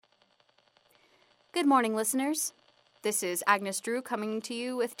Good morning, listeners. This is Agnes Drew coming to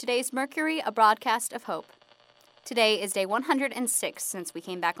you with today's Mercury, a broadcast of hope. Today is day 106 since we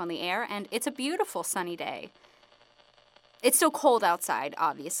came back on the air, and it's a beautiful sunny day. It's still cold outside,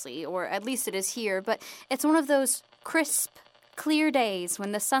 obviously, or at least it is here, but it's one of those crisp, clear days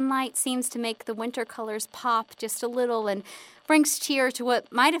when the sunlight seems to make the winter colors pop just a little and brings cheer to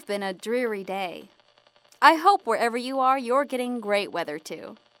what might have been a dreary day. I hope wherever you are, you're getting great weather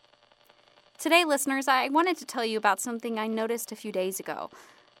too. Today, listeners, I wanted to tell you about something I noticed a few days ago.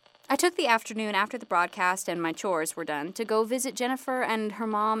 I took the afternoon after the broadcast and my chores were done to go visit Jennifer and her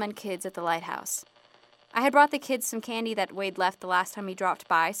mom and kids at the lighthouse. I had brought the kids some candy that Wade left the last time he dropped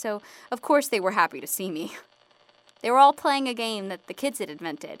by, so of course they were happy to see me. They were all playing a game that the kids had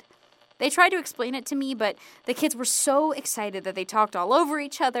invented. They tried to explain it to me, but the kids were so excited that they talked all over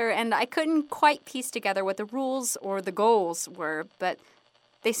each other, and I couldn't quite piece together what the rules or the goals were, but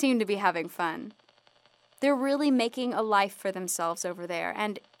they seemed to be having fun. They're really making a life for themselves over there,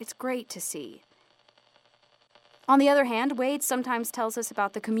 and it's great to see. On the other hand, Wade sometimes tells us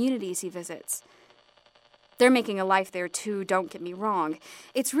about the communities he visits. They're making a life there too, don't get me wrong.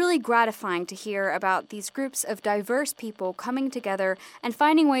 It's really gratifying to hear about these groups of diverse people coming together and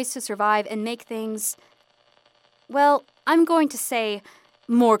finding ways to survive and make things, well, I'm going to say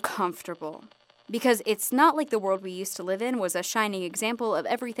more comfortable. Because it's not like the world we used to live in was a shining example of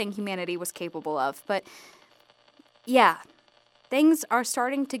everything humanity was capable of. But yeah, things are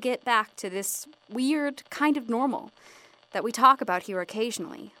starting to get back to this weird kind of normal that we talk about here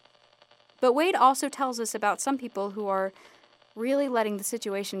occasionally. But Wade also tells us about some people who are really letting the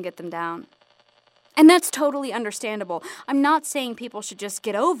situation get them down. And that's totally understandable. I'm not saying people should just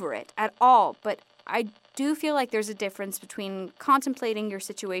get over it at all, but I do feel like there's a difference between contemplating your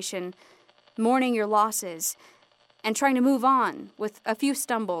situation, mourning your losses, and trying to move on with a few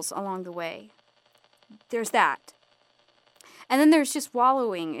stumbles along the way. There's that. And then there's just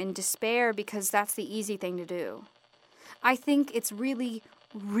wallowing in despair because that's the easy thing to do. I think it's really,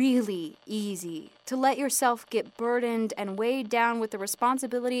 really easy to let yourself get burdened and weighed down with the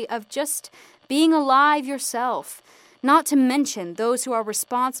responsibility of just being alive yourself, not to mention those who are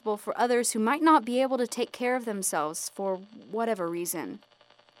responsible for others who might not be able to take care of themselves for whatever reason.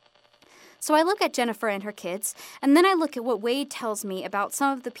 So I look at Jennifer and her kids, and then I look at what Wade tells me about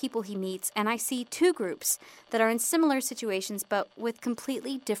some of the people he meets, and I see two groups that are in similar situations but with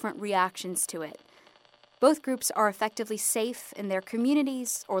completely different reactions to it. Both groups are effectively safe in their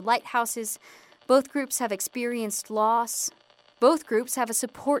communities or lighthouses. Both groups have experienced loss. Both groups have a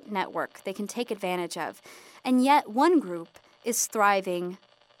support network they can take advantage of. And yet one group is thriving,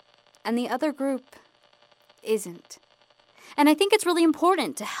 and the other group isn't. And I think it's really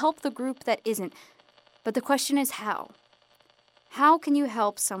important to help the group that isn't. But the question is how? How can you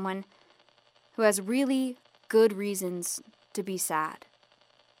help someone who has really good reasons to be sad?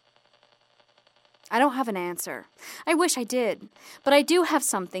 I don't have an answer. I wish I did. But I do have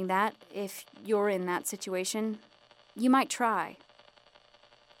something that, if you're in that situation, you might try.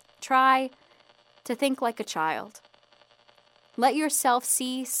 Try to think like a child. Let yourself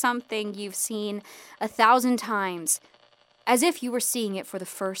see something you've seen 1,000 times, as if you were seeing it for the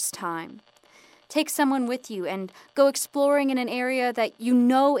first time. Take someone with you and go exploring in an area that you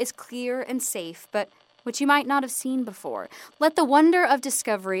know is clear and safe, but which you might not have seen before. Let the wonder of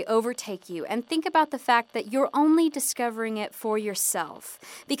discovery overtake you and think about the fact that you're only discovering it for yourself,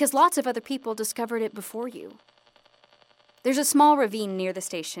 because lots of other people discovered it before you. There's a small ravine near the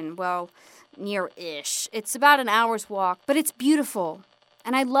station, well, near-ish. It's about an hour's walk, but it's beautiful.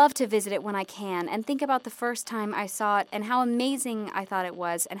 And I love to visit it when I can and think about the first time I saw it and how amazing I thought it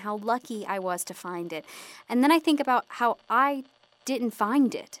was and how lucky I was to find it. And then I think about how I didn't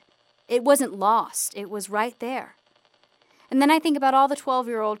find it. It wasn't lost. It was right there. And then I think about all the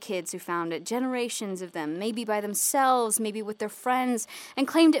 12-year-old kids who found it, generations of them, maybe by themselves, maybe with their friends, and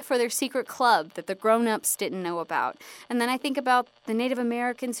claimed it for their secret club that the grown-ups didn't know about. And then I think about the Native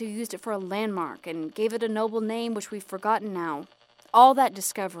Americans who used it for a landmark and gave it a noble name which we've forgotten now. All that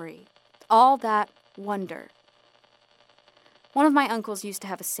discovery, all that wonder. One of my uncles used to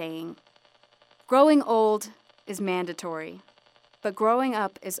have a saying, growing old is mandatory, but growing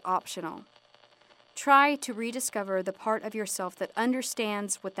up is optional. Try to rediscover the part of yourself that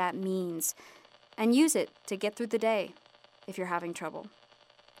understands what that means and use it to get through the day if you're having trouble.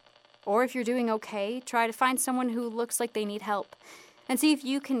 Or if you're doing okay, try to find someone who looks like they need help and see if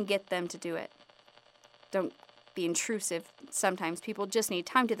you can get them to do it. Don't be intrusive. Sometimes people just need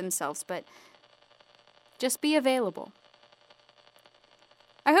time to themselves, but just be available.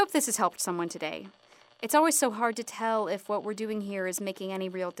 I hope this has helped someone today. It's always so hard to tell if what we're doing here is making any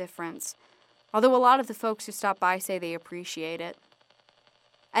real difference. although a lot of the folks who stop by say they appreciate it.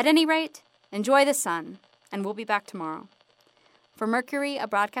 At any rate, enjoy the sun, and we'll be back tomorrow. For Mercury, a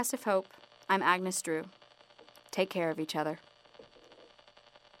broadcast of hope, I'm Agnes Drew. Take care of each other.